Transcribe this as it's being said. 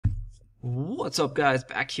What's up, guys?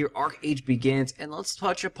 Back here, Archeage begins, and let's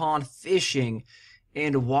touch upon fishing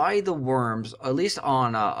and why the worms, at least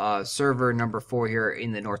on server number 4 here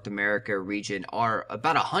in the North America region, are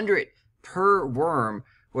about 100 per worm,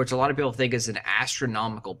 which a lot of people think is an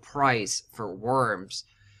astronomical price for worms.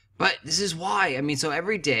 But this is why. I mean, so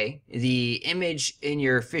every day the image in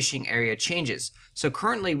your fishing area changes. So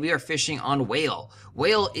currently we are fishing on whale.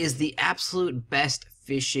 Whale is the absolute best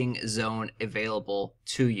fishing zone available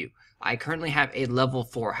to you. I currently have a level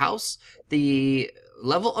 4 house. The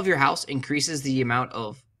level of your house increases the amount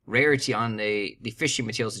of rarity on the fishing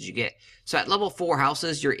materials that you get. So at level 4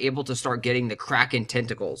 houses, you're able to start getting the Kraken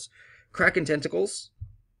tentacles. Kraken tentacles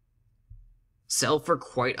sell for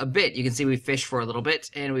quite a bit. You can see we fished for a little bit,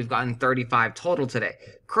 and we've gotten 35 total today.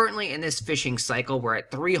 Currently in this fishing cycle, we're at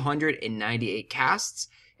 398 casts,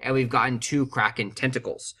 and we've gotten 2 Kraken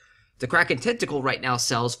tentacles. The Kraken tentacle right now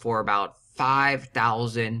sells for about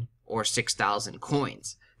 5,000 or 6,000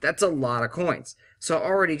 coins. That's a lot of coins. So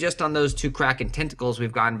already just on those 2 Kraken tentacles,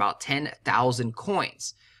 we've gotten about 10,000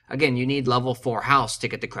 coins. Again, you need level 4 house to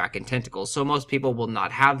get the Kraken tentacles, so most people will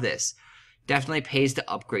not have this. Definitely pays to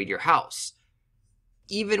upgrade your house.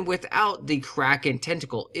 Even without the Kraken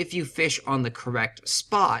tentacle, if you fish on the correct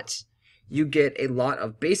spot, you get a lot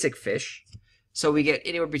of basic fish. So we get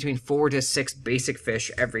anywhere between 4 to 6 basic fish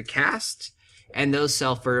every cast, and those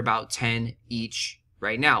sell for about 10 each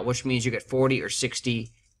right now, which means you get 40 or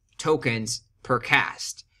 60 tokens per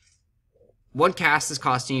cast. One cast is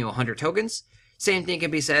costing you 100 tokens. Same thing can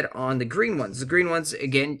be said on the green ones. The green ones,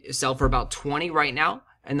 again, sell for about 20 right now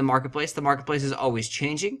in the marketplace. The marketplace is always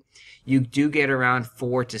changing. You do get around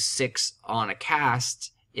 4 to 6 on a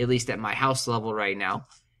cast, at least at my house level right now.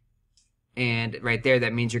 And right there,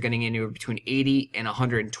 that means you're getting anywhere between 80 and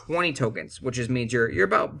 120 tokens, which means you're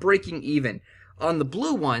about breaking even. On the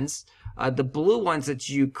blue ones that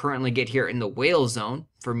you currently get here in the whale zone,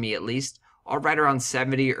 for me at least, are right around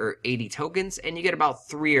 70 or 80 tokens, and you get about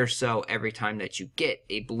 3 or so every time that you get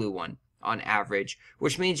a blue one on average,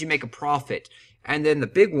 which means you make a profit. And then the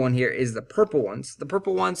big one here is the purple ones. The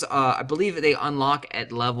purple ones, I believe they unlock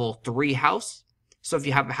at level 3 house. So if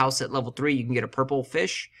you have a house at level 3, you can get a purple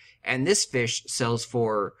fish, and this fish sells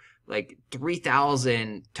for like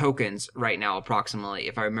 3,000 tokens right now, approximately,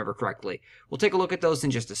 if I remember correctly. We'll take a look at those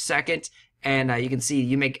in just a second, and you can see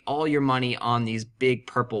you make all your money on these big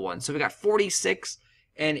purple ones. So we got 46,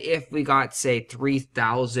 and if we got, say,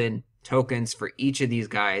 3,000 tokens for each of these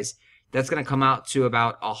guys, that's going to come out to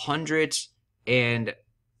about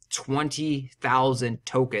 120,000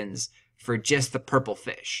 tokens for just the purple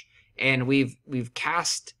fish. And we've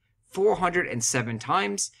cast 407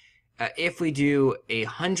 times. If we do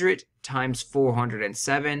 100 times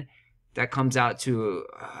 407, that comes out to,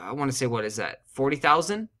 I want to say, what is that?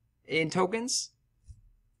 40,000 in tokens?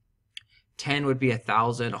 10 would be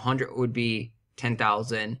 1,000. 100 would be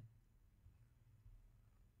 10,000.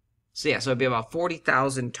 So yeah, so it'd be about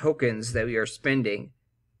 40,000 tokens that we are spending.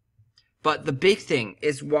 But the big thing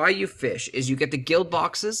is why you fish is you get the guild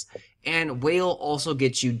boxes, and whale also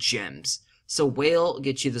gets you gems. So whale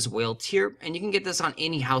gets you this whale tier, and you can get this on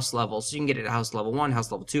any house level. So you can get it at house level 1,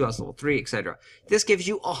 house level 2, house level 3, etc. This gives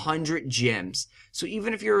you 100 gems. So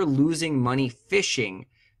even if you're losing money fishing,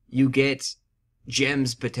 you get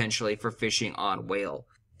gems potentially for fishing on whale.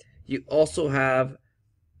 You also have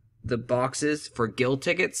the boxes for guild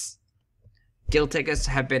tickets. Guild tickets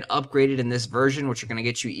have been upgraded in this version, which are going to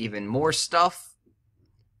get you even more stuff.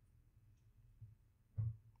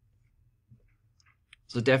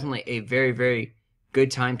 So definitely a very, very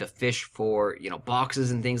good time to fish for,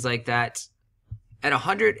 boxes and things like that. At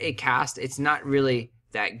 100 a cast, it's not really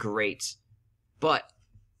that great. But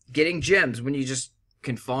getting gems when you just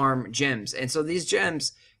can farm gems. And so these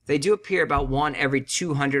gems, they do appear about 1 every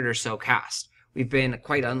 200 or so casts. We've been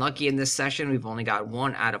quite unlucky in this session. We've only got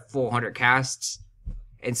 1 out of 400 casts.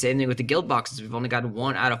 And same thing with the guild boxes. We've only got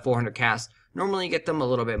 1 out of 400 casts. Normally you get them a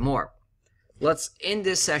little bit more. Let's end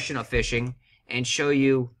this session of fishing and show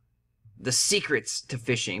you the secrets to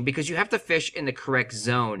fishing, because you have to fish in the correct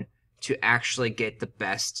zone to actually get the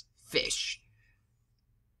best fish.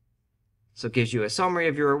 So it gives you a summary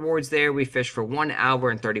of your rewards there. We fish for 1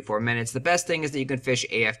 hour and 34 minutes. The best thing is that you can fish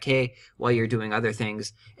AFK while you're doing other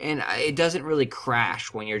things, and it doesn't really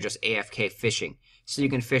crash when you're just AFK fishing. So you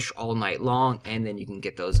can fish all night long, and then you can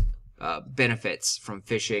get those benefits from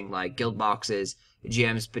fishing, like guild boxes,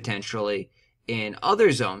 gems potentially, in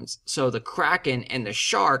other zones. So the Kraken and the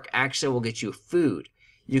shark actually will get you food.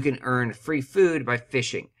 You can earn free food by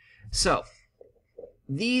fishing. So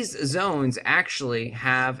these zones actually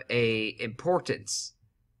have a importance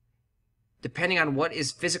depending on what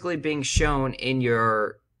is physically being shown in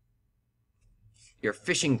your your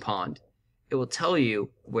fishing pond, it will tell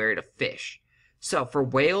you where to fish. So for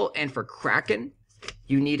whale and for kraken,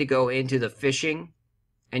 you need to go into the fishing,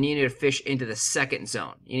 and you need to fish into the second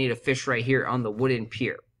zone. You need to fish right here on the wooden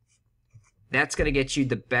pier. That's going to get you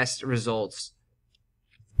the best results.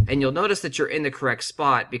 And you'll notice that you're in the correct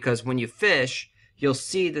spot, because when you fish, you'll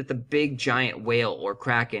see that the big giant whale or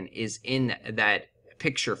kraken is in that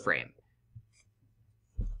picture frame.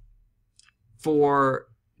 For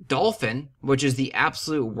dolphin, which is the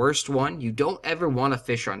absolute worst one, you don't ever want to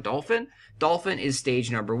fish on dolphin. Dolphin is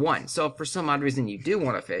stage number 1. So if for some odd reason you do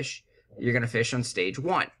want to fish, you're going to fish on stage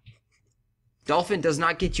 1. Dolphin does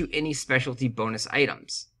not get you any specialty bonus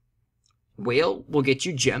items. Whale will get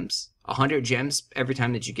you gems, 100 gems every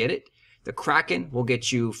time that you get it. The kraken will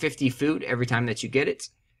get you 50 food every time that you get it.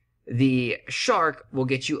 The shark will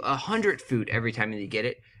get you 100 food every time that you get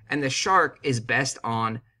it. And the shark is best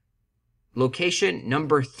on location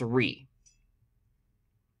number 3.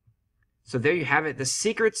 So there you have it, the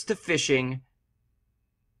secrets to fishing.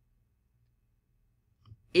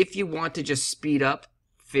 If you want to just speed up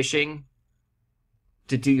fishing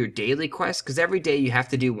to do your daily quest, because every day you have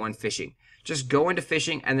to do one fishing, just go into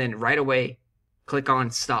fishing and then right away click on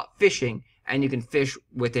stop fishing, and you can fish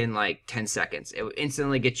within like 10 seconds. It will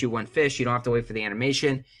instantly get you one fish. You don't have to wait for the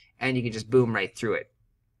animation, and you can just boom right through it.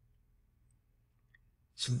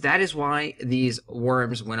 So that is why these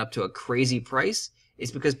worms went up to a crazy price.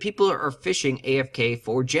 It's because people are fishing AFK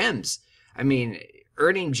for gems. I mean,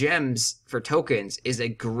 earning gems for tokens is a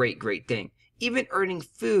great, great thing. Even earning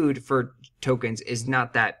food for tokens is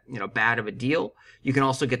not that, bad of a deal. You can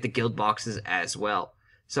also get the guild boxes as well.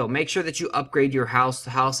 So make sure that you upgrade your house.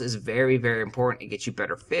 The house is very, very important. It gets you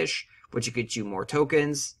better fish, which gets you more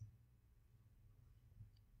tokens.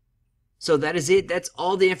 So that is it. That's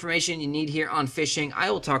all the information you need here on fishing.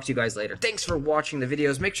 I will talk to you guys later. Thanks for watching the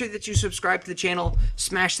videos. Make sure that you subscribe to the channel.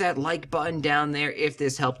 Smash that like button down there if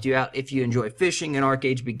this helped you out. If you enjoy fishing and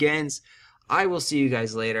Archeage Begins, I will see you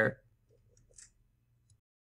guys later.